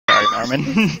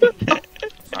Norman.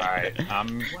 Alright,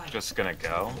 I'm just gonna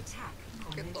go.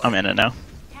 I'm in it now.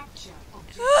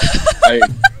 I,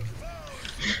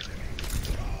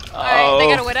 Alright,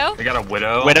 they got a widow? They got a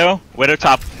widow. Widow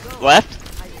top left.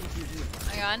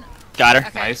 Hang on. Got her.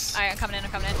 Okay. Nice. Alright, I'm coming in,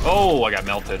 I'm coming in. Oh, I got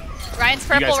melted. Ryan's You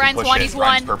purple, guys can Ryan's push one, it. he's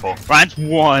Ryan's one. purple. Ryan's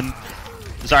one.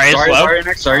 Zarya's Zarya, low. Zarya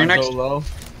next, Zarya next. Low.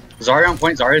 Zarya on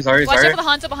point, Zarya, Zarya, Watch out for the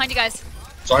Zarya. Hanzo behind you guys.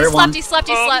 Zarya He one. slept, he slept,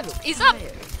 he slept. He's up.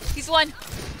 He's one.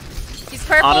 He's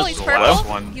purple, Ana's he's the purple. last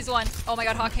one. He's one. Oh my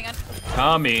god, Hawk, hang on.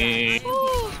 Coming.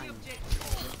 Woo.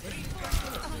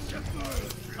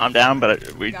 I'm down,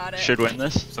 but we Got it. should win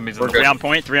this. Somebody's We're in the good. Three on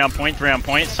point, three on point, three on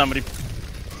point. Somebody.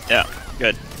 Yeah,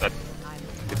 good.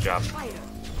 Good job.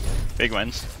 Big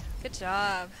wins. Good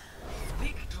job.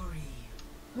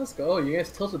 Let's go. You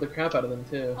guys tilted the crap out of them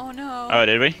too. Oh no. Oh,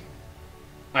 did we?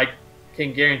 I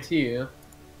can guarantee you.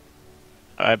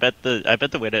 I bet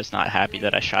the widow's not happy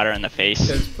that I shot her in the face.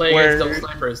 Because playing Where- against double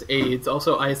sniper is AIDS.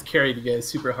 Also, Ice carried you guys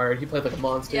super hard. He played like a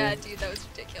monster. Yeah, dude, that was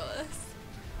ridiculous.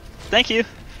 Thank you.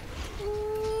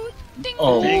 Ooh, ding.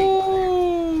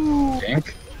 Oh.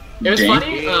 Dink. It was Dink.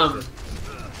 funny.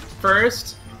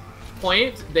 First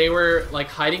point, they were like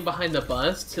hiding behind the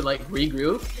bus to like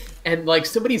regroup, and like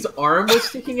somebody's arm was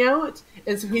sticking out,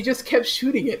 and so he just kept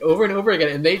shooting it over and over again,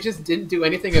 and they just didn't do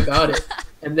anything about it.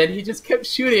 And then he just kept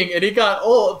shooting, and he got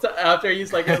ult after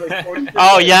he's like at like 40%.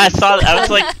 Oh yeah, I saw. I was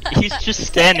like, he's just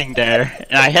standing there,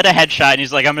 and I hit a headshot, and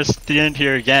he's like, I'm gonna stand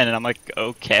here again, and I'm like,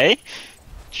 okay,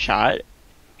 shot,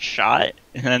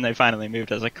 and then they finally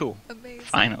moved. I was like, cool, Amazing.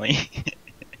 finally.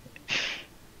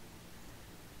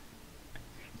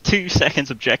 2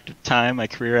 seconds objective time. My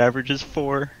career average is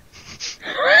 4.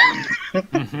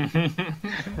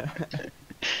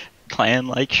 Playing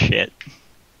like shit.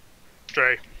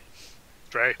 Stray.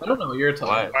 Stray. I don't know what you're talking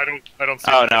What? about. I don't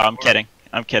see Oh that no, I'm anymore. kidding.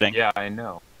 I'm kidding. Yeah, I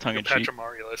know. Tongue in cheek.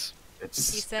 Patramarius.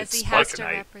 It's, He says it's he has Spark to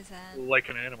Night. represent. Like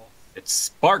an animal. It's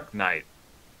Spark Night.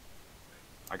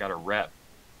 I got a rep.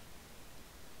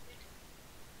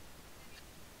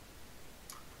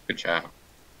 Good job.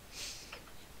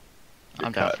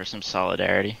 I'm down for some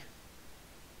solidarity.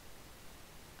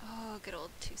 Oh, good old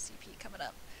 2CP coming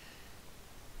up.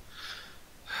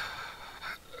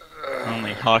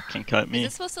 Only Hawk can cut Is me.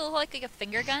 this supposed to look like a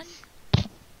finger gun?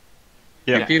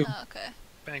 Yeah. Thank you. Oh, okay.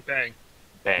 Bang bang.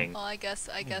 Bang. Well, I guess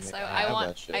I I have that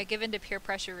want shit. I give into peer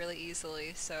pressure really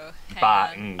easily, so hang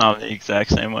Bye. on. I'm the exact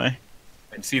same way.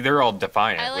 And see, they're all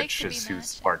defiant, I like which to be is who matching.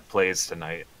 Spark plays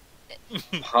tonight. Is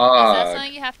that Hug.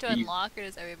 something you have to You- unlock, or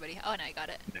does everybody? Oh no, I got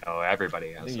it. No,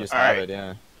 everybody I has think you it. just Alright. have it,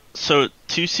 yeah. So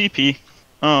 2CP,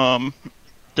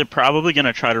 they're probably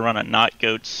gonna try to run a not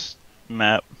goats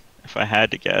map, if I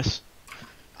had to guess,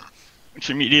 which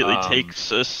immediately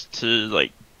takes us to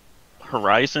like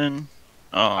Horizon.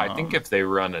 I think if they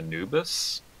run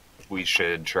Anubis, we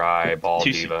should try Ball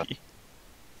 2CP. Diva.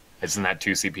 Isn't that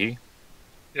 2CP?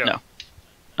 Yeah. No.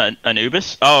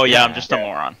 Anubis? Oh yeah, I'm Yeah. just a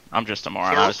moron. I'm just a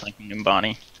moron. I was thinking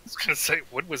Umbani. I was gonna say,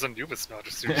 what was Anubis not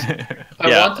assumed? I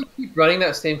Yeah. want to keep running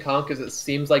that same comp because it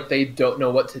seems like they don't know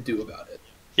what to do about it.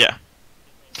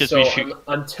 Because So we shoot.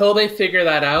 until they figure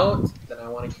that out, then I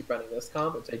want to keep running this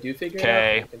comp. If they do figure it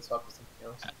Okay. out, I can swap to something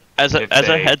else. As a if as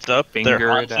a they heads up, their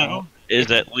figure it Hanzo out.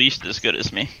 is at least as good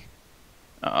as me.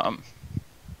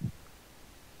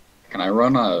 Can I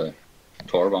run a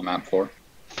Torb on map 4?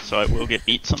 So I will get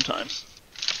beat sometimes.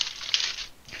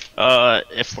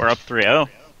 If we're up 3-0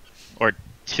 or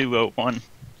 2-0-1,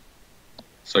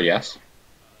 So yes.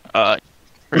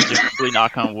 presumably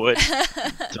knock on wood.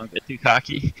 Don't get too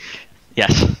cocky.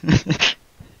 Yes.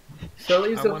 So it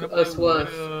leaves I want to us with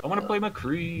play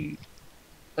McCree.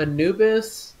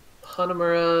 Anubis,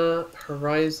 Hanamura,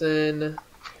 Horizon,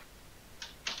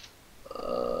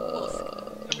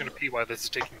 I'm gonna pee why this is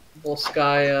taking.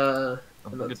 Volskaya.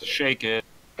 I'm gonna shake it.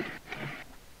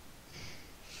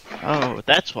 Oh,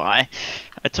 that's why.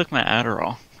 I took my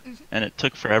Adderall, and it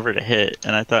took forever to hit,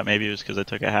 and I thought maybe it was because I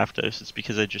took a half dose. It's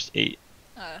because I just ate.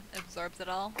 Absorbs it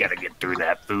all. Gotta get through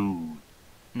that food.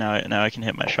 Now I can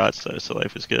hit my shots though, so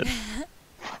life is good.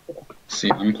 See,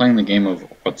 I'm playing the game of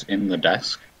what's in the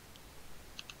desk.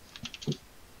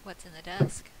 What's in the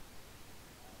desk?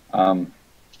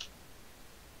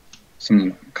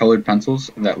 Some colored pencils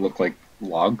that look like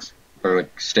logs or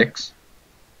like sticks.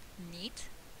 Neat.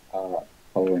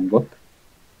 Coloring book.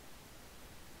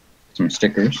 Some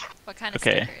stickers. What kind of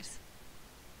Okay. stickers?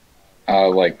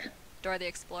 Like Dora the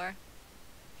Explorer.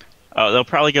 Oh, they'll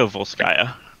probably go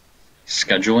Volskaya.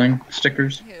 scheduling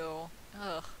stickers. Ew.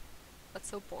 Ugh. That's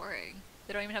so boring.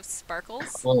 They don't even have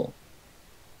sparkles? Well,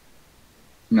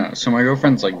 no. So my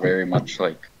girlfriend's like very much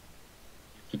like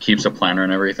he keeps a planner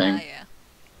and everything. Yeah.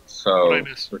 So What I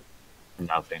miss?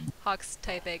 Nothing. Hawk's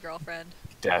type A girlfriend.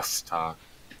 Desktop.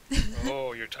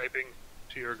 Oh, you're typing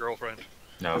to your girlfriend.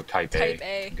 No, type Type A.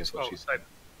 A. I think is what Oh, she said. type.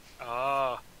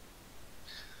 Ah,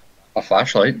 A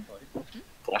flashlight.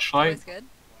 Flashlight? Always good.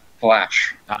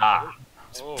 Flash. Ah,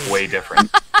 oh. way different.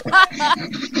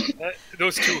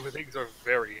 Those two things are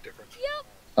very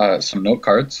different. Some note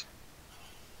cards.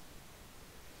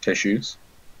 Tissues.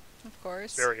 Of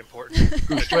course. Very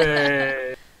important.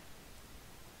 Way.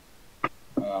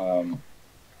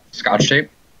 Scotch tape.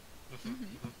 Mhm.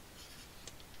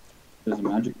 There's a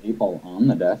magic 8-ball on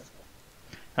the desk.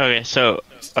 Okay, so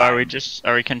are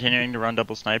we continuing to run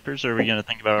double snipers, or are we gonna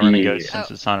think about running Yeah. ghosts since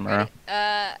Oh, it's Hanamura?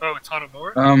 Oh, it's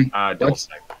Hanamura? Double Let's-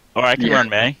 sniper. Or I can Yeah. run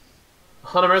May.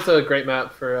 Hanamura's a great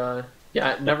map for.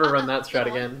 Yeah, never run that strat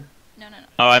again. No, no, no.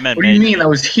 Oh, I meant What do you May. mean? That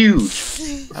was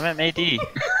huge. I meant May D.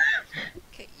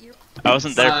 Okay, you're. I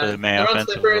wasn't there for the May There are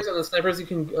offensive. snipers, and the snipers you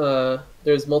can.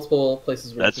 There's multiple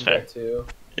places where That's you can fair. get to.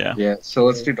 Yeah. So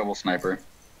let's do double sniper.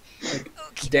 Okay.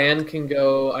 Dan can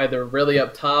go either really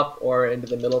up top or into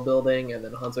the middle building, and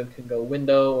then Hanzo can go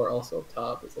window or also up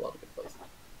top. There's a lot of good places.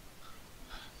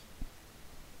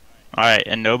 Alright,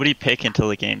 and nobody pick until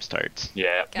the game starts.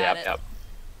 Yeah, Got it. yep.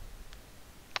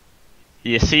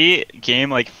 You see, game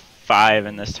like 5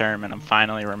 in this term, and I'm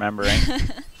finally remembering.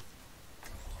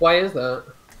 Why is that?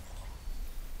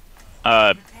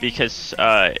 Because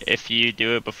if you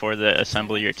do it before the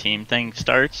assemble your team thing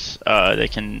starts, they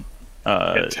can,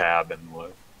 Hit tab and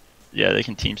look. yeah, they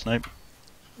can team snipe.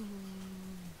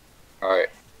 All right.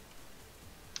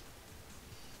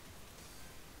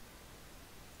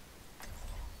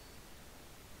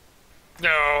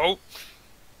 No.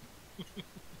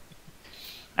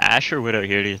 Ash or Widow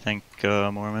here, do you think,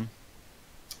 Mormon?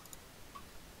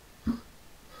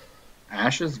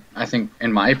 Ash is, I think,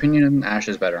 in my opinion, Ash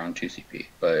is better on 2CP,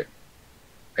 but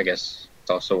I guess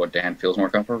it's also what Dan feels more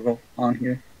comfortable on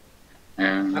here.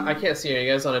 And I can't see. Are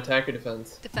you guys on attack or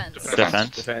defense? Defense.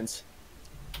 Defense. Defense.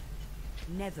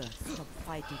 Never stop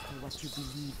fighting for what you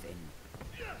believe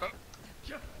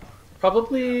in.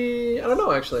 Probably, I don't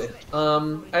know actually.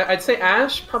 I'd say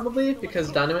Ash probably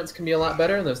because Dynamites can be a lot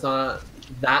better, and there's not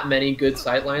that many good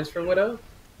sightlines for Widow.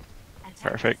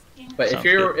 Perfect. But Sounds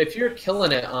if you're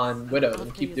killing it on Widow,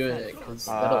 then keep doing it because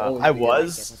that'll always I be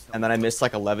was, and then I missed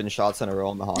like 11 shots in a row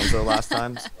on the Hanzo last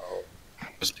time. So.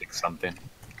 Just pick something.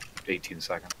 18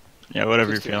 seconds. Yeah,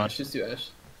 whatever Just you're do feeling. Ash. Just do Ash.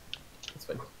 That's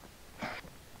fine.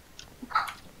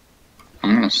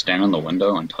 I'm gonna stand in the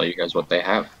window and tell you guys what they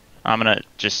have. I'm gonna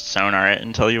just sonar it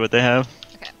and tell you what they have.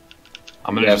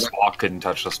 I'm gonna Yeah, just walk and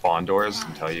touch the spawn doors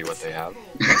and tell you what they have.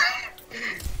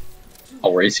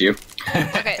 I'll race you.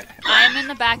 Okay, I'm in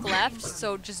the back left,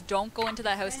 so just don't go into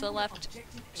that house to the left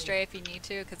straight if you need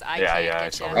to, because I Yeah, can't yeah, I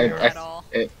get saw down that. at all.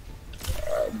 I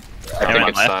Everyone think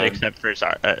it's left side. except for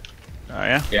Zara. Oh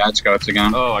yeah. yeah, it's goats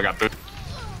again. Oh, I got boot.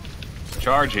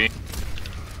 Charging.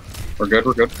 We're good.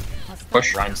 We're good.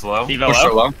 Push. Ryan's low. Diva Push so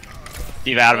low. low.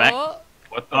 Diva out of mech. Oh,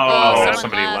 What the? Oh, Oh, someone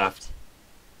somebody left.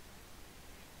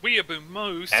 Weeaboo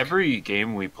moose. Every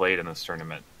game we played in this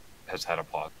tournament has had a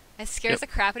pause. it scares the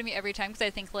crap out of me every time because I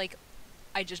think like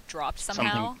I just dropped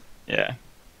somehow. Yeah.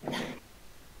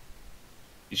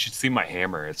 You should see my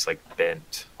hammer. It's like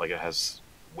bent. Like it has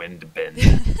wind bend.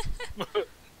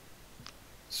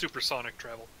 Supersonic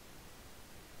travel.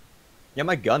 Yeah,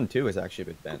 my gun too is actually a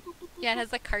bit bent. Yeah, it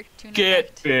has like cartoon Get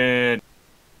effect. bent.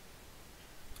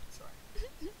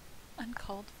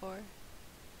 Uncalled for.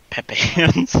 Pepe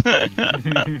hands. Does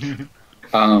that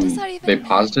even They mean-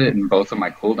 paused it, and both of my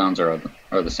cooldowns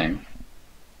are the same.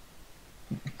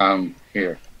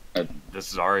 Here.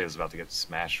 This Zarya is about to get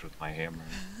smashed with my hammer.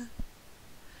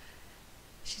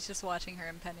 She's just watching her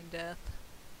impending death.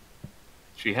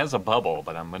 She has a bubble,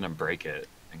 but I'm gonna break it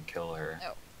and kill her.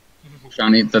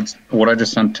 Johnny, that's what I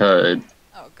just sent to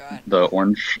Oh god. the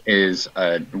orange is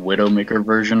a Widowmaker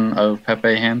version of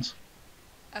Pepe hands.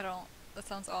 I don't. That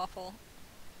sounds awful.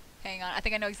 Hang on. I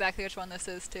think I know exactly which one this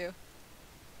is too.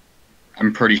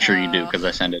 I'm pretty sure you do because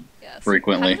I send it Yes.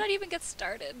 frequently. How did that even get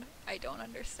started? I don't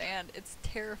understand. It's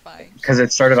terrifying. Because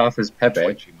it started off as Pepe.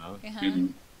 Twitchy mode. Uh-huh.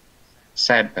 and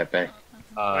sad Pepe.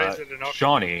 Why is it an option?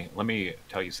 Shawnee, let me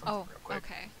tell you something Oh, real quick.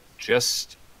 okay.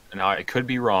 Just now, I could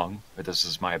be wrong, but this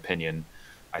is my opinion.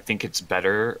 I think it's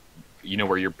better, you know,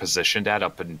 where you're positioned at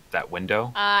up in that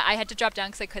window. I had to drop down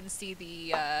because I couldn't see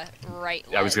the right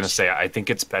ledge. I was gonna say, I think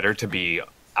it's better to be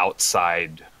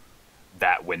outside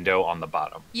that window on the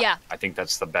bottom. Yeah, I think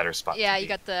that's the better spot. yeah, to you be.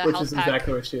 got the Which health is pack.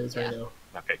 exactly where she is right Yeah. now.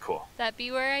 Okay, cool. That be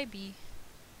where I be.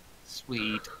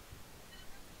 Sweet.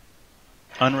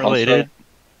 Unrelated.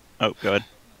 Oh, good.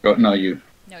 No, you.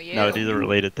 No, you. No, do the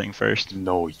related thing first.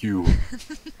 No, you.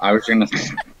 I was gonna.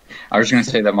 I was gonna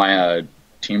say that my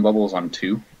team bubble is on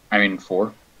 2. I mean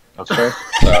 4. Okay.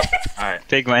 So, Alright.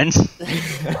 Big wins. Is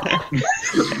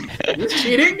this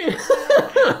cheating?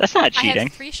 That's not I cheating.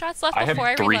 have 3 shots left I have before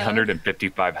I reload.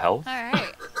 355 health.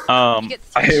 Alright. Um, You get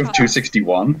I 3 have shots.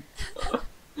 261.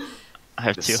 I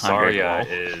have The 200. Zarya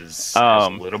has a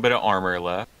little bit of armor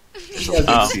left. There's a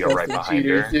Yeah, Lucio right behind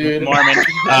cheaters, her. dude. Mormon.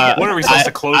 What are we supposed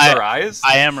to close our eyes?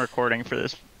 I am recording for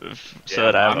this, so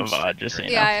Yeah, that I have I'm a VOD, just so you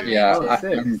know. Yeah, I am. Yeah, Oh,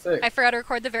 sick, sick. I forgot to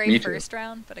record the very Me too. first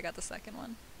round, but I got the second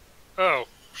one. Oh,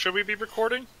 should we be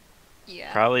recording?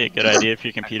 Yeah. Probably a good idea if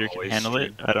your computer can always handle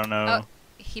it. I don't know. Oh,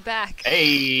 he back.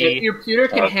 Hey! If your computer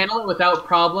can handle it without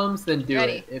problems, then do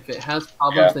Ready. it. If it has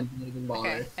problems, Yeah. then don't even bother.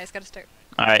 Okay, I just gotta start.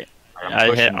 Alright, I'm I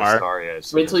pushing hit the R. Zarya as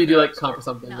soon Wait till as you do we like start. comp or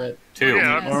something. No. But 2,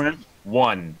 Yeah. Mormon.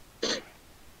 1.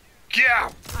 Yeah!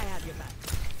 I have your back.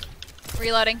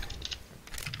 Reloading.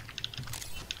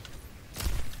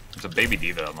 There's a baby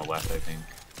diva on the left, I think.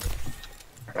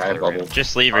 I have bubble.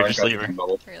 Just leave her, just leave her.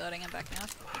 Bubble. Reloading and backing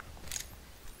off.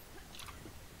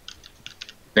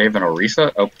 They have an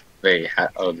Orisa? Oh, they had.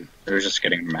 Oh, they were just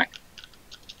getting Mac.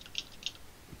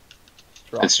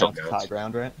 Drop It's still down to goes. high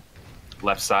ground, right?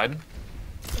 Left side.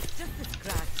 It's just a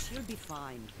scratch. You'll be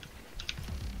fine.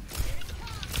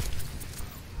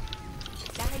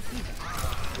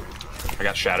 I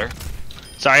got Shatter.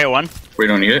 Sorry, I won. We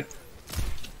don't need it.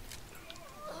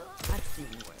 I've seen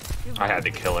worse. I had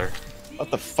to kill her.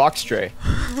 What the fuck, Stray?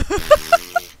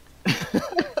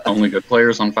 Only good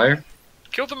players on fire.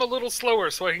 Kill them a little slower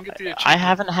so I can get the achievement. I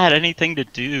haven't had anything to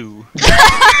do.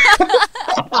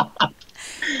 I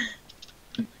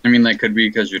mean, that could be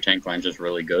because your tank line's just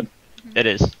really good. It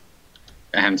is.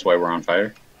 Hence why we're on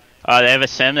fire. They have a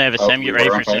sim, they have a Oh, sim. Get ready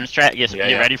we're for on fire? sim strat. Yes, Yeah,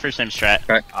 get yeah. ready for sim strat.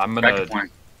 I'm Back to gonna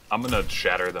point.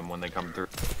 shatter them when they come through.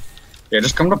 Yeah,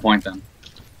 just come to point then.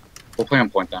 We'll play on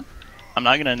point then. I'm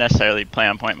not gonna necessarily play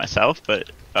on point myself, but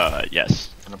yes.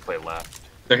 I'm gonna play left.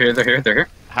 They're here, they're here, they're here.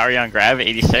 How are you on grab?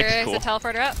 86. There's Cool. a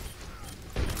teleporter up.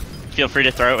 Feel free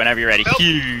to throw it whenever you're ready. Help!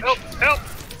 Huge. Help! Help!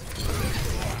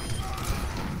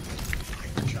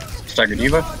 Stagger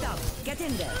Diva. Get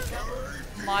in there.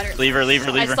 Moderate. Leave her, leave her,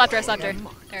 I leave her. slapped her, I slapped her.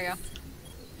 There you go.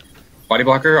 Body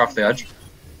blocker off the edge.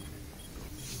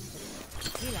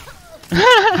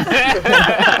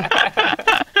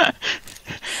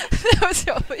 That was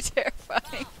totally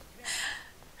terrifying.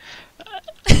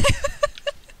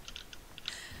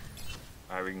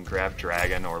 Alright, we can grab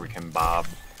Dragon or we can Bob.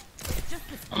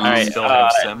 Alright, Still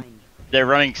have Sim. They're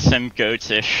running sim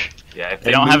goats-ish. Yeah, if They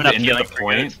they don't have move enough into healing the for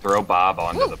point, goats. throw Bob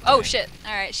onto Ooh, the point. oh shit.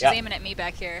 Alright, she's Yeah. aiming at me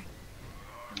back here.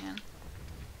 Man.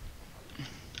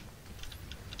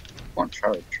 One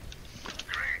charge.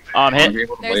 Hit. Wanna be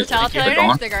able to There's a blaze it. Keep it teleporter.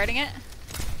 going. They're guarding it.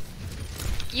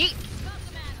 Yeet.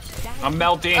 I'm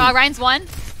melting! Ryan's one.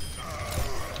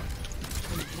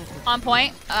 On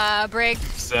point. Brig.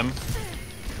 Sim,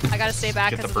 I gotta stay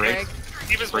back Get because the of the Brig. Brig.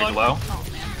 Diva's Brig one. low. Oh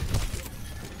man.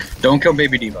 Don't kill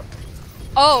Baby Diva. I'm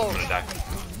Oh! gonna die.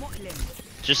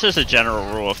 Just as a general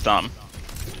rule of thumb,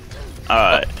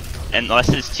 unless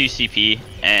it's 2 CP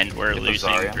and we're Get the losing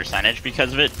Zarya. percentage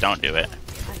because of it, don't do it.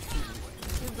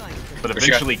 But But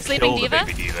she got- eventually Sleeping kill the Diva?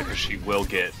 baby diva because she will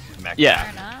get mech Yeah.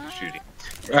 Fair enough. shooting.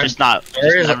 Just not.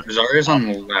 Zarya's, just not- Zarya's on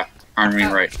the left. I mean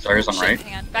Oh, right. Zarya's on shit, right.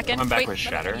 Hang on. Back in. Coming back Wait, with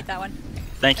let me Shatter. eat that one.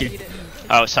 Thank You you. didn't.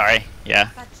 Oh, sorry. Yeah.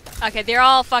 Okay, they're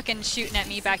all fucking shooting at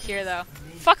me back here though.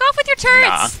 Fuck off with your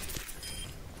turrets!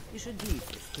 You should leave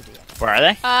this to the Where are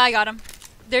they? I got him.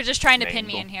 They're just trying to pin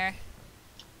me Mangle. in here.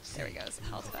 There we go.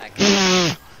 Health back.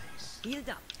 Healed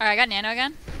up. Alright, I got Nano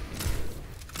again.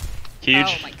 Huge.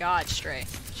 Oh my god, Stray.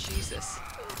 Jesus.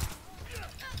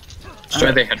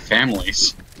 So they had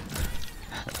families.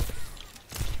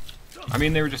 I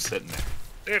mean, they were just sitting there.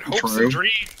 They had hopes True. and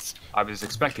dreams. I was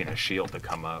expecting a shield to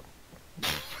come up.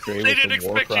 Stray They with didn't the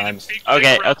war expect you to crimes. peek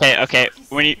Okay, around. okay.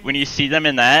 When you see them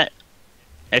in that,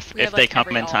 if We have, they like, come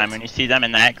every in time, ult. when you see them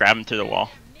in that, grab them through the wall.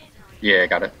 Yeah, I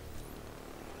got it.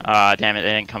 Damn it,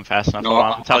 they didn't come fast enough. No, Hold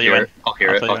on, I'll tell you hear when. it. I'll hear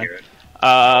I'll it. tell you I'll when. hear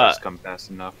it. Just come fast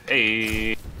enough.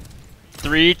 Hey,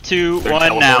 3, 2, they're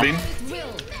 1, now. teleporting.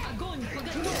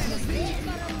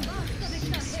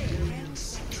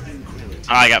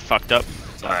 Oh, I got fucked up.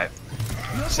 It's alright.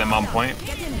 Sim on point.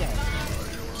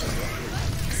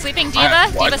 Sleeping Diva.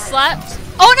 what? Diva slept.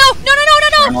 Oh no! No, no, no,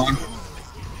 no, Come no! on.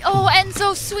 Oh,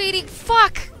 Enzo, sweetie.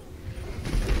 Fuck!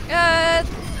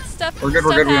 Stuff, We're good, stuff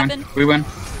we're good, we happened. win. We win.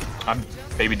 I'm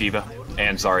baby diva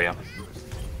and Zarya.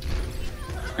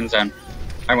 And Zen.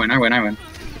 I win, I win, I win.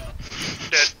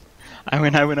 Dead. I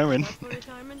win. For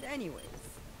retirement anyways.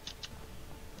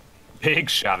 Big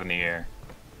shot in the air.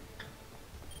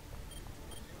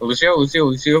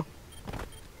 Lucio.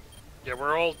 Yeah,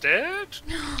 we're all dead?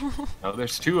 No,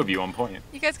 there's 2 of you on point.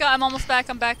 You guys got. I'm almost back.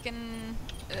 I'm back in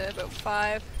about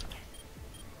 5.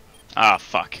 Ah,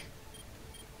 fuck.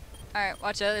 All right,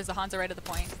 watch out. There's a Hanzo right at the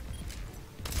point.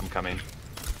 I'm coming.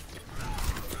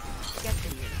 Get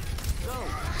in here. Go. I'll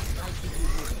keep you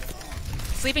moving.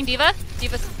 Sleeping Diva.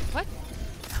 Diva's what?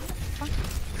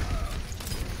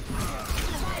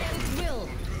 Will.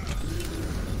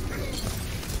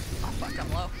 Oh fuck,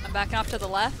 I'm low. I'm backing off to the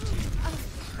left.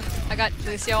 I got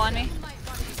Lucio on me.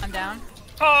 I'm down.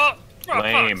 Oh, for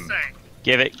Lame. fuck's sake.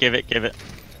 Give it, give it, give it.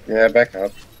 Yeah, back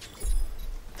up.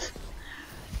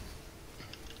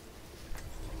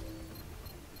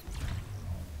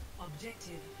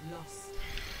 Objective lost.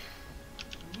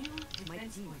 My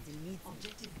team needs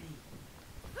objective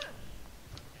B.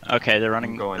 Okay, they're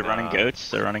running. going, They're running goats.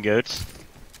 They're running goats.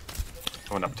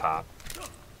 Going up top.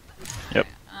 Yep.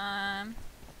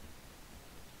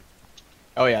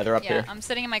 Oh yeah, they're up Yeah, here. I'm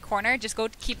sitting in my corner. Just go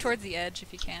keep towards the edge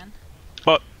if you can.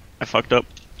 Fuck. I fucked up.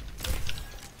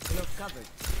 Look covered.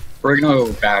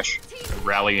 Brigno dash.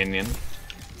 Rallying in.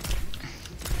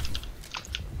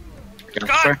 God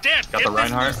damn! Got the get this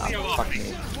Reinhardt? Lucio off Fuck me.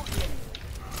 me.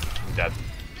 Dead.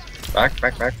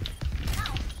 Back.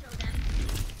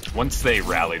 Once they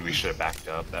rallied, we should have backed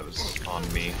up. That was on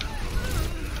me.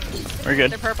 We're good.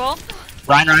 They're purple.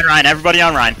 Ryan. Everybody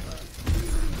on Ryan.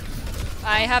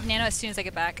 I have Nano as soon as I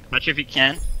get back. Touch if you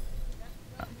can.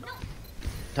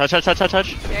 Touch. There you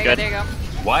go. Good. There you go.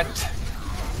 What?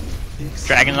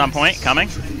 Dragon's on point. Coming.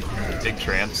 Big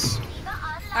trance.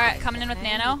 All right, coming in with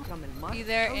Nano. Come and mark. Be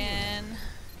there in.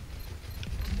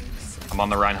 I'm on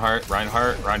the Reinhardt.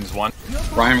 Ryan's 1.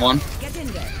 Ryan 1. Get in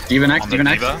there. Diva next. On the Diva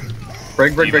next. Diva.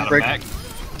 Brig. Diva out of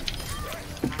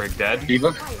mech. Brig dead.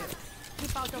 Diva.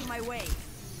 Keep out of my way.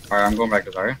 Alright, I'm going back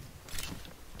to Zarya.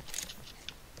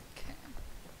 Okay.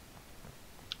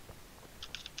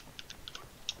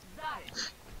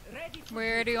 Ready for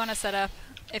Where do you want to set up?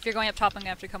 If you're going up top, I'm gonna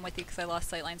have to come with you because I lost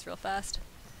sight lines real fast.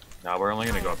 No, we're only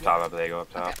gonna go up top after they go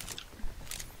up top.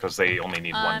 Because they only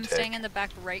need 1 I'm tick. staying in the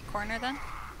back right corner then.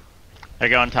 They're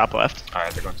going top left.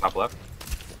 Alright, they're going top left.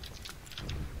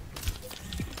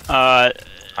 I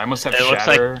I almost have It looks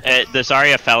Shatter. like the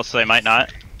Zarya fell, so they might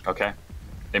not. Okay.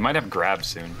 They might have Grab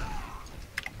soon.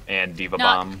 And Diva No,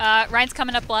 Bomb. Ryan's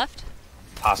coming up left.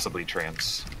 Possibly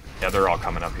Trance. Yeah, they're all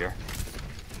coming up here.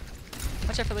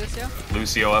 Watch out for Lucio.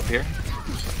 Lucio up here.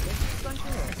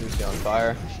 Lucio on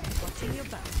fire. watching your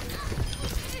back.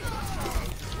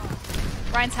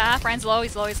 Ryan's half. Ryan's low.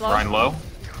 He's low. He's low. Ryan low.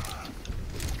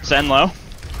 Zen low.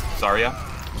 Zarya.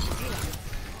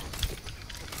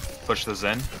 Push the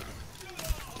Zen.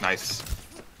 Nice.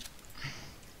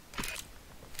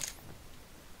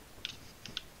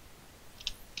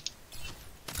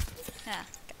 Yeah,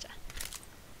 gotcha.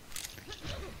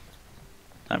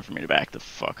 Time for me to back the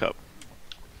fuck up.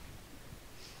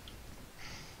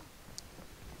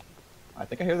 I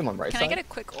think I hear them on right Can side. I get a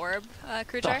quick orb, The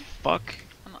Krujar? fuck?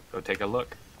 Go take a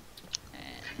look.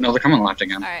 No, they're coming left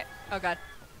again. Alright. Oh god.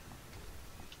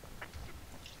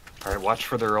 Alright, watch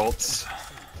for their ults.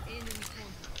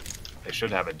 They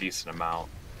should have a decent amount.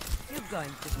 You're going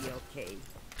to be okay.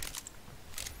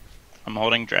 I'm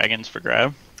holding dragons for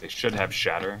grab. They should have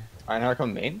Shatter. Reinhardt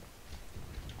come main.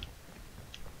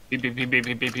 Beep, beep, beep, beep,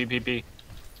 beep, beep, beep, beep, beep.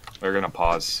 We're gonna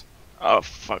pause. Oh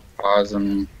fuck. Pause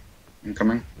and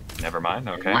incoming. Never mind,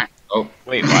 okay. Oh,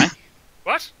 Wait, why?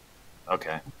 What?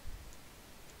 Okay.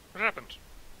 What happened?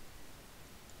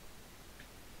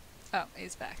 Oh,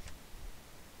 he's back.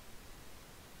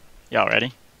 Y'all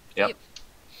ready? Yep.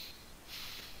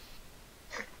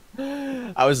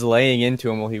 I was laying into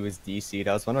him while he was DC'd.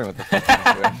 I was wondering what the fuck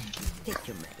he was doing. Take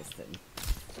your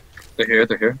medicine.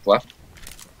 they're here. Left.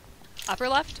 Upper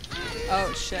left?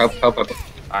 Oh shit. Help.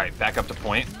 Alright, back up to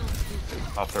point.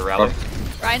 Off the rally.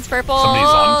 Ryan's purple. Somebody's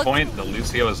on point. The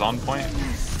Lucio is on point.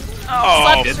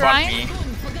 Oh, Sluts fuck Ryan?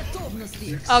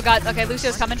 me. Oh god, okay,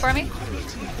 Lucio's coming for me.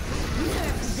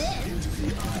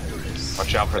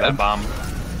 Watch out for that bomb.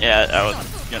 Yeah, I was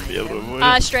gonna be able to avoid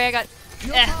it. Stray,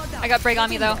 I got Brig on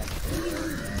me though.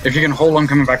 If you can hold on,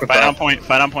 coming back with Fight on that. point.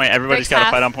 Fight on point. Everybody's Breaks got to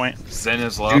half. fight on point. Zen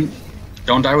is low.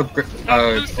 Don't die with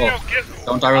Lucio, ult. get...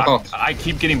 Don't die with ult. I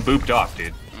keep getting booped off,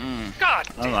 dude. God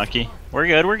damn. Unlucky. We're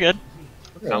good. We're good.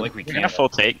 It's not like we We're gonna can't full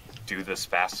take. do this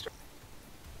faster.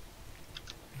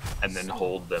 And then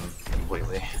hold them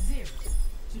completely.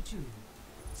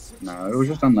 No, it was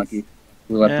just unlucky.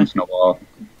 We let Yeah. them snowball.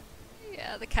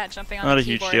 Yeah, the cat jumping on Not the a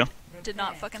huge keyboard deal. did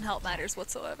not fucking help matters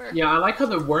whatsoever. Yeah, I like how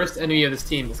the worst enemy of this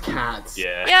team is cats.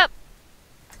 Yeah. Yep.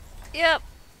 Yep.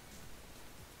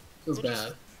 Feels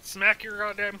bad. Smack your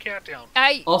goddamn cat down.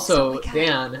 Also, Oh my God.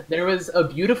 Dan, there was a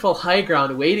beautiful high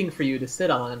ground waiting for you to sit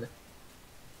on,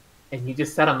 and you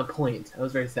just sat on the point. That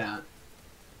was very sad.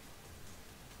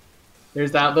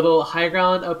 There's that little high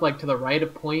ground up like to the right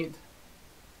of point.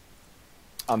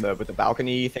 On the with the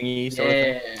balcony thingy. Sort of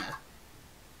thing.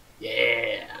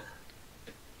 Yeah.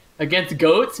 Against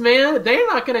goats, man, they're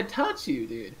not gonna touch you,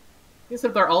 dude. You sit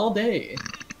up there all day.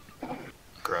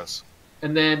 Gross.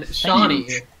 And then Shawnee,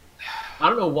 I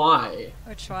don't know why,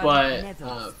 Which one? but Never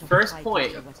stop first fighting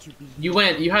point, for what you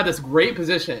believe. you had this great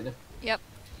position, Yep.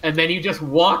 and then you just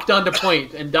walked onto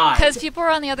point and died. Because people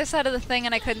were on the other side of the thing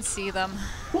and I couldn't see them.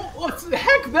 What the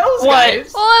heck, those What?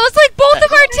 guys? Well, it was like both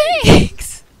of our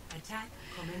tanks!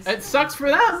 It sucks for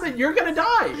them, and you're gonna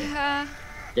die.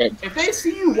 Yeah. If they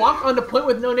see you walk onto point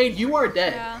with no nade, you are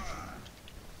dead. Yeah.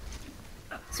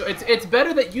 So it's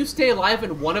better that you stay alive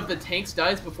and one of the tanks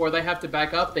dies before they have to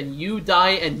back up than you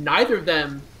die and neither of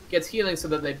them gets healing so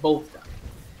that they both die.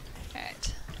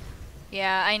 Alright.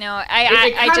 Yeah, I know. It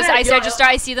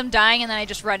I see them dying and then I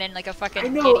just run in like a fucking I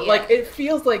know, idiot. like it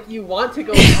feels like you want to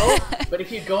go help, but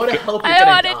if you go to help, you're I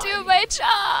gonna want die. to do my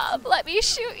job. Let me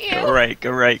shoot you. Go right,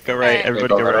 go right, go right. Alright. Everybody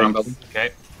Go go right on right. building. Okay.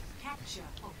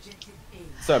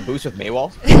 So a boost with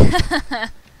Maywall.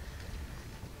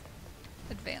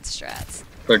 Advanced strats.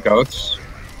 The goats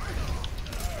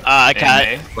I got,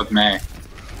 May. with May.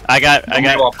 I got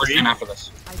I'll push in after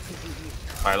this.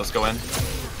 Alright, let's go in.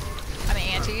 I'm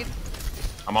antied.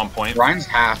 I'm on point. Ryan's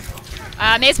half.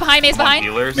 Maze behind, maze I'm on behind.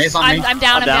 healers. May's on me. I'm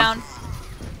down, I'm I'm down. down.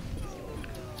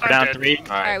 I'm down dead. 3. Alright,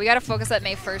 Alright. we gotta focus that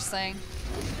May first thing.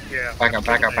 Yeah. Back out,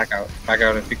 back out, back out. Back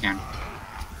out if you can.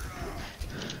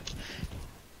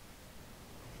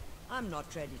 I'm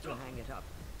not ready to hang it up.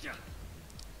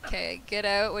 Okay, get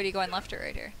out. What are you going, left or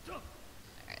right here?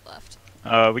 Alright, left.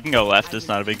 We can go left. It's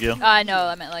not a big deal. No, I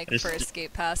meant like Just- for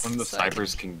escape pass. One of the so I can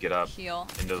snipers can get up heal.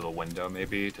 into the window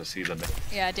maybe to see the.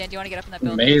 Yeah, Dan, do you want to get up in that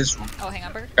building? May's, Oh, hang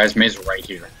on, Bert. guys, May's right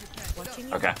here. Watching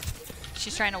you. Okay.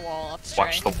 She's trying to wall up straight.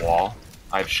 Watch the wall.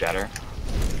 I have shatter.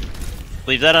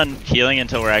 Leave that on healing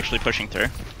until we're actually pushing through.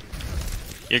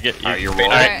 You're good. Alright, you're All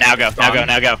rolling. right, now go, now go, Gone.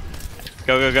 now go.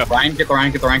 Go, go, go. Ryan, get the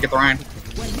Ryan, get the Ryan, get the Ryan.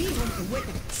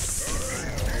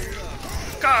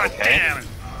 God Okay. damn it.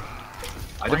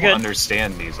 I We're don't good.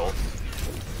 understand these ult.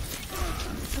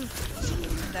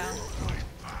 I'm down.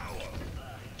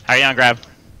 How are you on grab?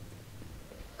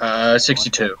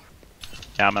 62.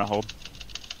 Yeah, I'm gonna hold.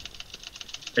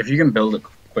 If you can build it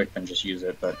quick, then just use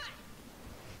it, but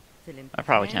I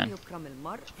probably can.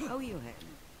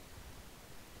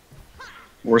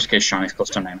 worst case, Shawnee's close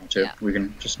to nano too. Yeah. We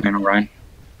can just nano Ryan.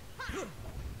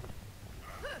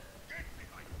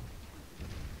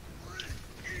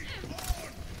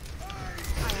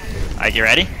 Alright, you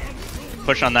ready?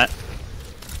 Push on that.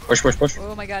 Push, push, push.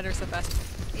 Oh my god, they're so fast.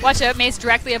 Watch out, May's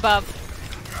directly above.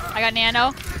 I got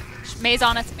Nano. May's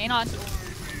on us. Main on.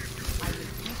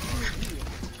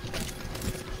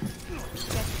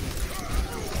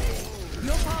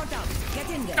 You're powered up. Get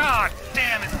in there. God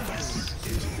damn it.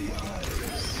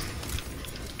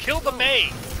 Kill the May.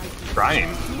 Trying.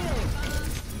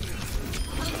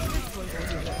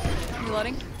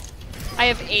 Reloading. I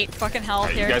have 8 fucking health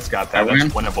Alright, you here. guys got that. I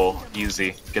That's win. winnable.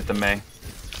 Easy. Get the May.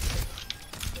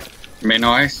 May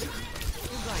no ice.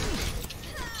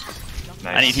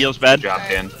 Nice. I need heals bad. Good job,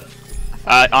 Dan.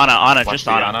 Ana, Watch just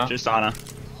the Ana, Ana. just Ana.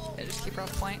 Yeah, just keep her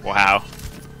off point. Wow.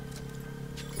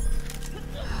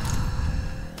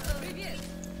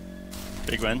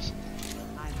 Big wins.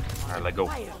 Alright, let go.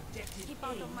 Keep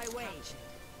out of my way.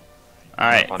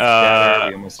 Alright, On scatter,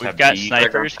 we almost we've have got beat.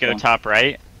 snipers, go top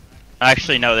right.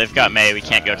 Actually, no, they've got May, we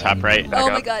can't go top right. Back Oh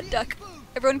my up. god, duck.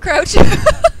 Everyone crouch.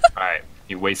 Alright,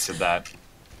 you wasted that.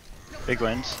 Big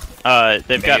wins.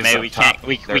 They've got May's May, up we top. can't,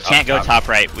 we They're can't go up top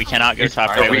right. We cannot go top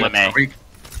Are right we- with May. are we-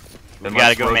 Then We gotta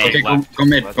let's go May. rotate Okay, left. go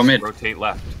mid, Let's go mid. rotate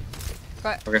left.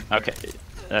 Okay,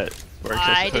 that works,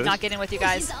 I I did suppose. not get in with you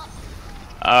guys.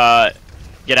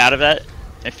 Get out of that,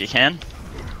 if you can.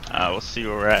 We'll see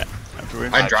where we're at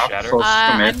afterwards. I dropped Shatter. close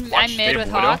to mid. I'm Watch mid Dave with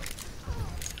Widow. Hawk.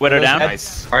 Widow down.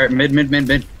 Nice. Alright, mid, mid, mid,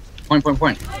 mid. Point, point,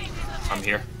 point. I'm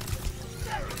here.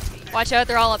 Watch out,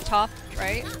 they're all up top,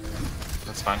 right?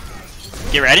 That's fine.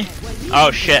 Get ready. Oh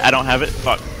shit, I don't have it.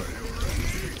 Fuck.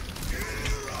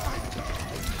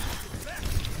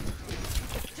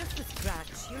 Just a scratch.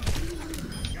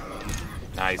 You're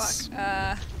Nice.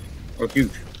 Fuck. Oh,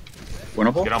 huge.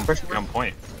 Winnable? Get on Question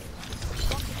point.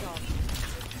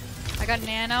 I got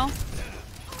Nano.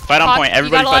 Fight on Hawk, point. you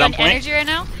Everybody got a fight lot on of point. energy right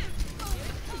now?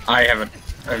 I have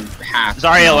a half.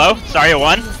 Zarya low. Zarya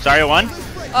 1. Zarya 1. Oh,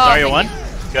 Zarya thank 1. you.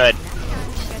 Good.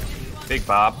 Big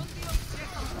Bob.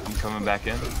 I'm coming back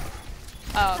in.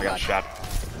 Oh, I got God. shot.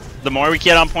 The more we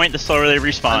get on point, the slower they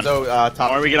respawn. So, The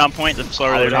top. more we get on point, the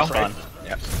slower they Widow, respawn. right?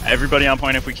 Yep. Everybody on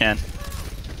point if we can.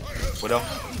 Widow.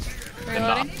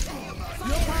 Reloading.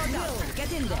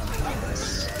 Get in there.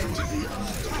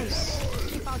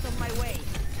 Keep out of my way.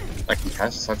 I can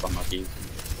cast such unlucky.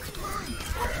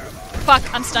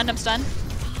 Fuck, I'm stunned, I'm stunned.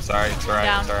 Sorry, it's alright.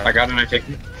 Down. It's alright. I got it. I take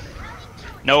it.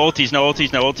 No ulties, no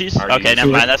ulties, no ulties. Already Okay, used never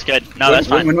it. mind. That's good. No, that's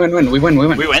fine. Win. We win.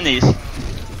 We win these.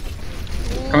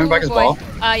 Coming back as Boy. ball.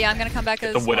 Yeah, I'm gonna come back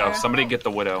as The Widow. Moira. Somebody get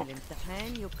the Widow. In the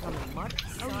hand, you come much.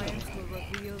 Science will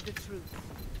reveal the truth.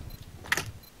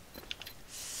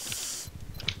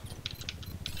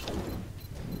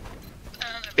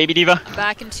 Baby Diva.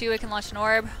 Back in 2, I can launch an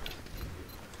orb.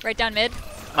 Right down mid.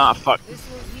 Ah, fuck.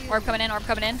 Orb coming in, orb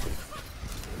coming in.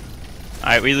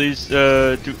 Alright, we lose.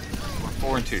 We're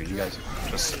 4 and 2. You guys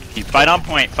just keep Fight on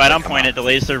point. Fight on Come point. on. It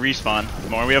delays their respawn. The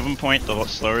more we have on point, the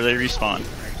slower they respawn.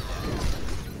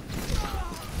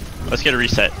 Let's get a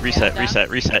reset. Reset. Yeah. Reset.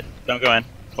 Reset. Don't go in.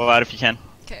 Pull out if you can.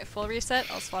 Okay, full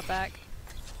reset. I'll swap back.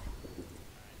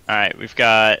 Alright, we've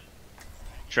got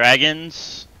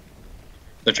dragons,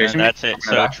 They're chasing and me. that's it. I'm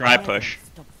So back. dry push.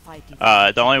 Stop fighting.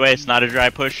 The only way it's not a dry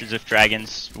push is if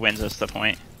dragons wins us the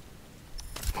point.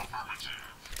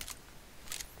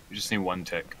 You just need 1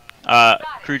 tick.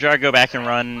 Krujar, go back and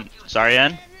run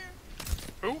Zarya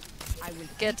in.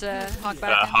 Get Hawk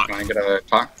back in. Hawk. Can I get a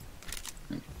talk?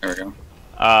 There we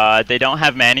go. They don't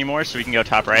have man anymore, so we can go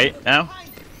top right now.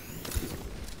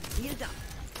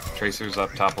 Tracer's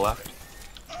up top left.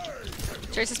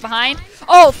 Trace is behind.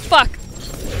 Oh, fuck!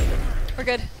 We're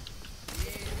good.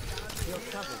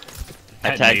 I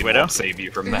That tagged nade Widow. won't save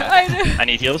you from that. I know. I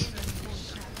need heals.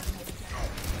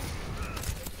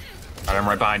 Alright, I'm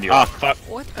right behind you. Oh, fuck.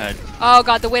 What? Uh, Oh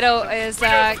god, the Widow is,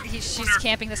 she's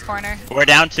camping this corner. We're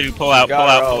down 2. Pull out, pull Got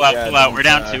her out, pull ult, out, yeah, pull out. We're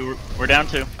down don't, 2. We're down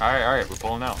 2. Alright, we're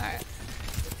pulling out. Alright.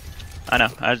 I know.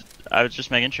 I was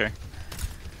just making sure.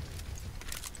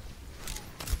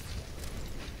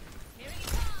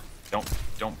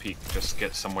 Don't peek. Just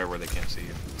get somewhere where they can't see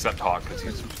you. Except Hawk, because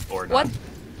he's or What? not.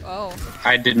 Oh.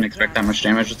 I didn't expect that much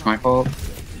damage. It's my fault.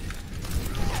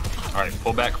 Alright,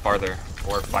 pull back farther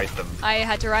or fight them. I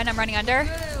had to run, I'm running under.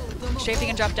 Strafing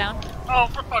and drop down. Oh,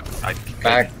 for fuck's I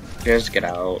Back. Just get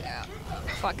out. Yeah.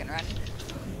 Fucking run.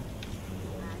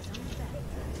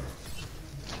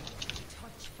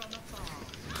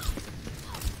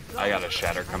 I got a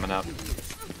shatter coming up.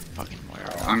 Fucking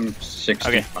Moira. I'm 60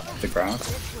 Okay. off the ground.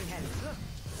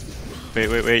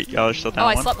 Wait. Y'all are still Oh, down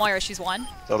I 1? slept Moira, she's 1.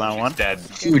 Still down 1? Dead.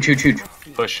 Huge.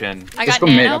 Push in. I Just got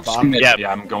go mid. nano. Just go mid. Yeah.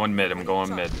 Yeah, I'm going mid.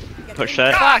 Push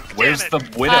that. Fuck! Where's Damn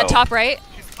the Widow? Top right.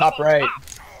 Top right.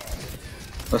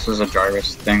 This is a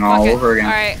Jarvis thing all Okay. over again.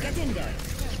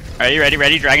 Alright. Are you ready?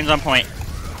 Ready? Dragons on point.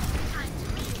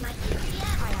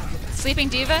 Sleeping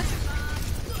Diva.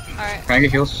 Alright. Can I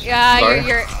get heals? Yeah, Sorry.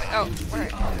 you're. Oh, where?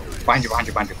 Behind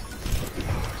you.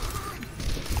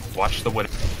 Watch the Widow.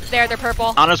 There, they're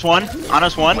purple. On us 1. On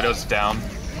us 1. Widow's down.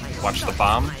 Watch the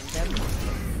bomb.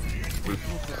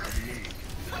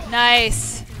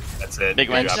 Nice. That's it. Big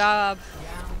Good win. Good job. job.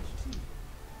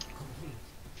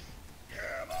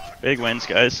 Big wins,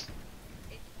 guys.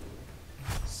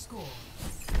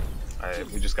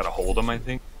 We just gotta hold them, I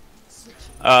think.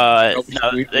 No,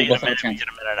 we they both get have a chance. a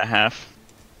minute and a half.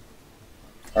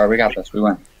 Alright, we got this. We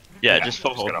win. Yeah, just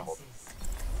full gotta hold.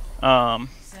 hold.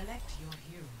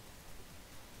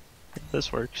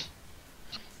 This works.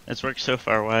 It's worked so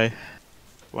far.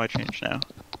 Why change now?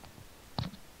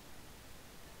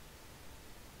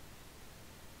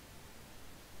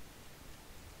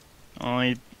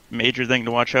 Only major thing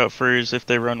to watch out for is if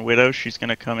they run Widow, she's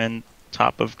gonna come in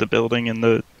top of the building in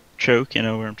the choke. You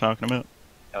know where I'm talking about.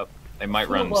 They might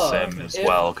run Well, Sim as if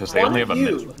well, because they one only have a of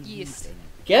mid. you Yes.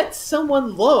 get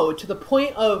someone low to the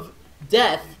point of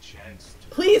death,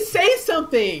 please say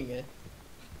something!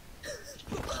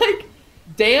 Like,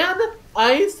 Dan,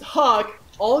 Ice, Hawk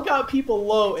all got people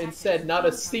low and said not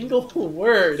a single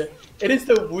word. It is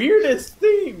the weirdest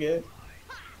thing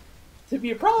to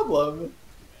be a problem.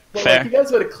 But Fair. like, you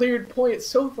guys would have cleared points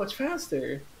so much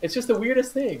faster. It's just the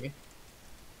weirdest thing.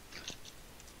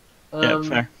 Yeah,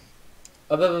 fair.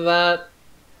 Other than that,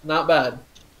 not bad.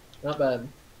 Not bad.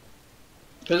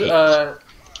 'Cause,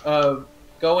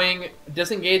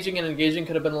 disengaging and engaging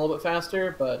could have been a little bit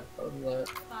faster, but other than that.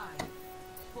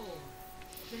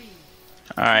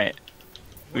 All right,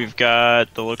 we've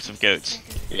got the looks of goats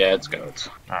Yeah, it's goats.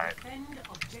 Alright.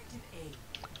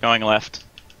 going left.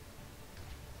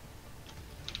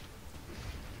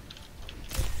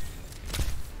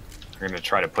 We're gonna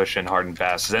try to push in hard and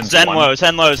fast. Zen's Zen one. low.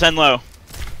 Zen,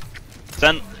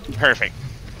 perfect.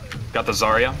 Got the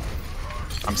Zarya.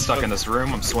 I'm stuck in this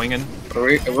room. I'm swinging.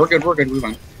 We're good. We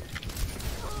won.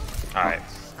 All right.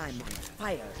 I'm on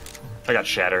fire. I got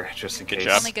shatter just in case.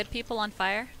 job. Only good people on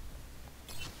fire.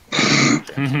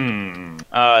 Hmm.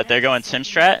 They're going sim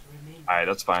strat. All right,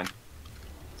 that's fine.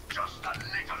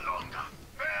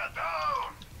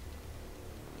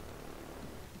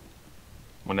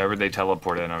 Whenever they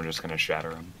teleport in, I'm just gonna shatter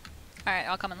them. Alright,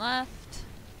 I'll come in left.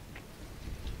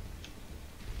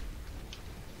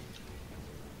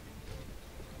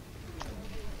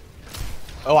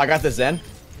 Oh, I got the Zen.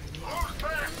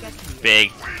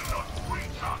 Big.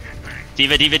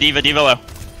 D.Va low.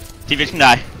 D.Va can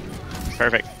die.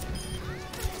 Perfect.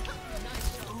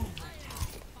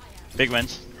 Big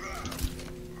wins.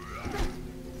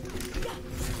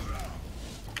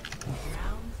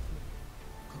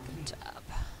 Good job.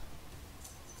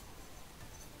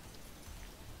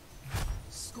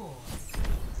 Score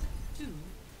 2-2.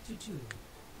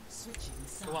 Switching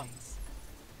sides.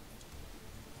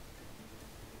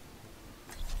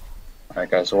 Alright,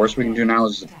 guys. The worst we can do now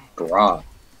is draw.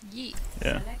 Yeet.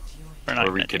 Yeah. We're not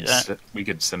Or we gonna do could that. we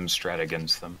could sim strat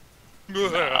against them.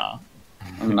 Nah.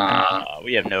 Nah.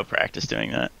 We have no practice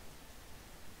doing that.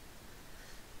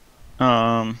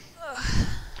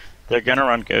 They're gonna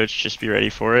run goats. Just be ready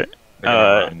for it. They're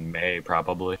gonna run May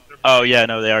probably. Oh yeah,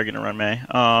 no, they are gonna run May.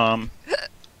 Yeah,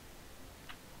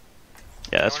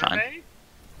 that's Going to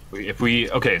fine. May?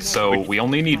 Okay, so we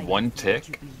only need one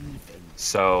tick.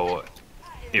 So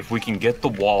if we can get the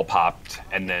wall popped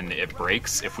and then it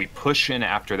breaks, if we push in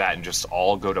after that and just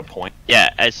all go to point,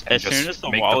 Yeah, as and soon just as the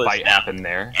make wall the is fight down, happen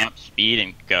there. amp speed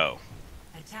and go.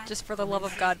 Just for the love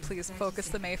of God, please focus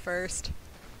the May first.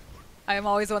 I am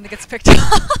always the one that gets picked up.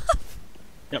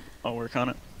 Yep, I'll work on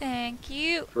it. Thank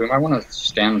you. We might want to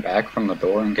stand back from the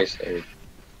door in case they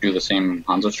do the same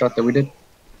Hanzo strat that we did.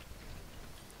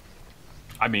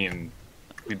 I mean,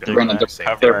 we've They're been Granted, doing the same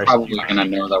cover they're our probably speed. gonna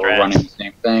know that we're running the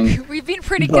same thing. We've been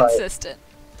pretty But- consistent.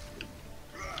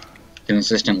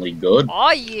 Consistently good.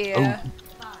 Oh yeah.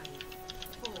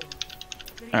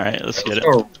 All right, let's get it.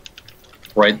 Or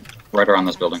right around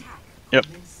this building. Yep.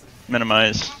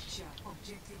 Minimize.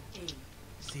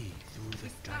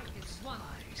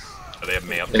 So they have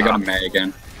May up They got a top. May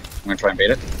again. I'm gonna try and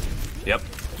bait it. Yep.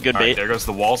 Good All right, bait. there goes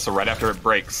the wall. So right after it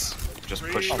breaks, just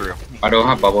push through. I don't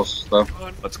have bubbles though.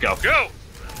 Let's go. Go!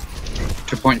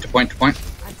 To point.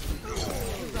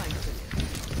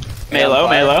 May low,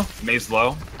 May low. May's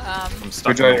low. I'm Good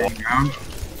stuck in the job wall. around.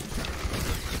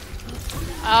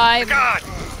 God!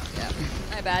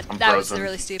 My bad. I'm That was frozen.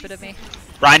 really stupid of me.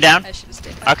 Ryan down. I should have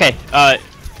stayed back. Okay.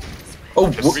 Oh,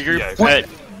 Regroup. Yeah, What?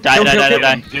 Die. Kill,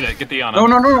 kill, kill. Get the Ana.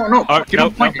 no. Oh, Get on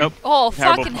nope, point. nope. Oh,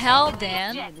 Terrible. fucking hell,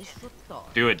 Dan.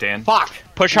 Do it, Dan. Fuck.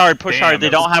 Push hard, push Damn, hard. They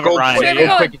it don't have a Go Ryan. quick, Where are we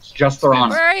go quick. It's just their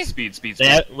honor. Where are you? Speed.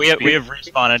 We have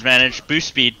respawn advantage. Boost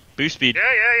speed.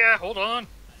 Yeah, hold on.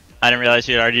 I didn't realize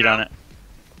you had already done it.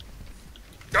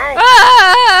 Go!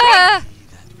 Ah!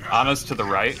 Ana's to the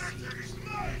right.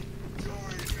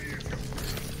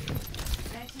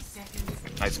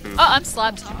 Nice move. Oh, I'm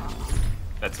slapped.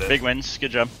 That's it. Big wins.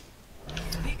 Good job.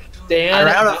 Dan, I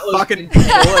ran out that of was fucking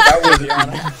That was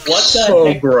what the so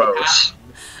heck? gross.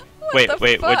 Wait, the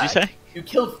what'd you fuck? say? You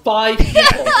killed 5 people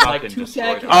in like Fucking 2 destroyed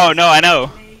seconds. Oh no, I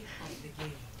know.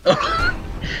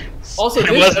 Also, It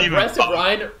this wasn't even aggressive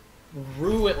fun.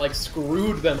 Ryan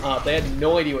screwed them up. They had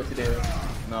no idea what to do.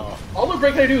 No. All the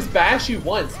break had to do was bash you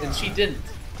once, and she didn't.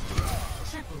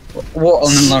 Well,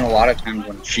 and then a lot of times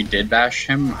when she did bash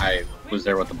him, I was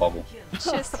there with the bubble.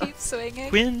 Just keep swinging.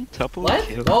 Quintuple What?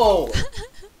 kill. No.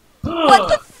 What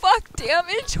the fuck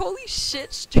damage? Holy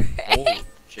shit, straight. Holy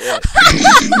shit.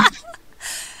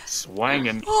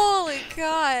 Swanging. Holy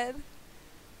god.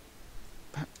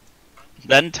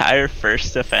 That entire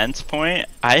first defense point,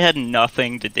 I had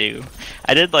nothing to do.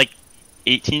 I did like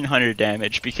 1800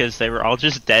 damage because they were all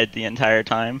just dead the entire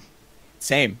time.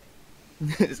 Same.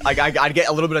 Like I'd get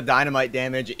a little bit of dynamite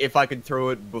damage if I could throw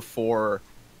it before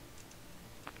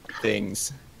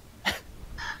things.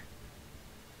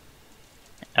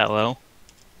 LL.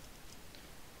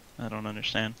 I don't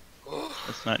understand.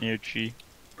 That's not near G.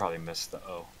 Probably missed the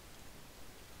O.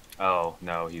 Oh,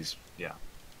 no, yeah.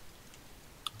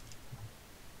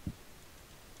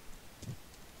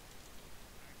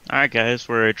 Alright guys,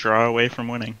 we're a draw away from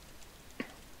winning.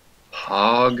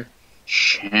 Hog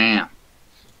champ.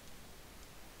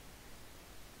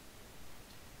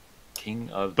 King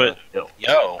of But- the Hill.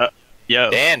 Yo,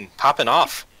 Yo. Dan, popping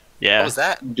off. What Yeah. was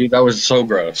that? Dude, that was so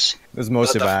gross. It was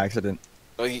mostly What the by accident.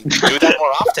 Well, you do that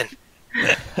more often.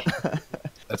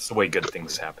 That's the way good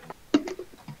things happen.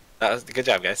 Good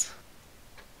job, guys.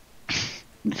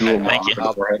 Do a Thank you. for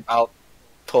the forehead. I'll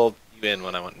pull in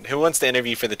when I want. Who wants to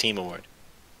interview for the team award?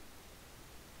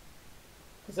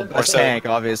 Or Tank,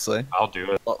 obviously. I'll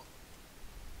do it. Well,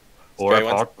 or if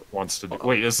Hawk wants to.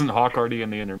 Wait, isn't Hawk already in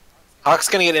the interview? Hawk's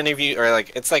gonna get interviewed, or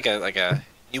like it's like a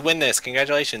you win this,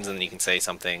 congratulations, and then you can say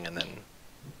something, and then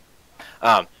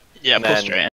yeah, and pull then, Strand.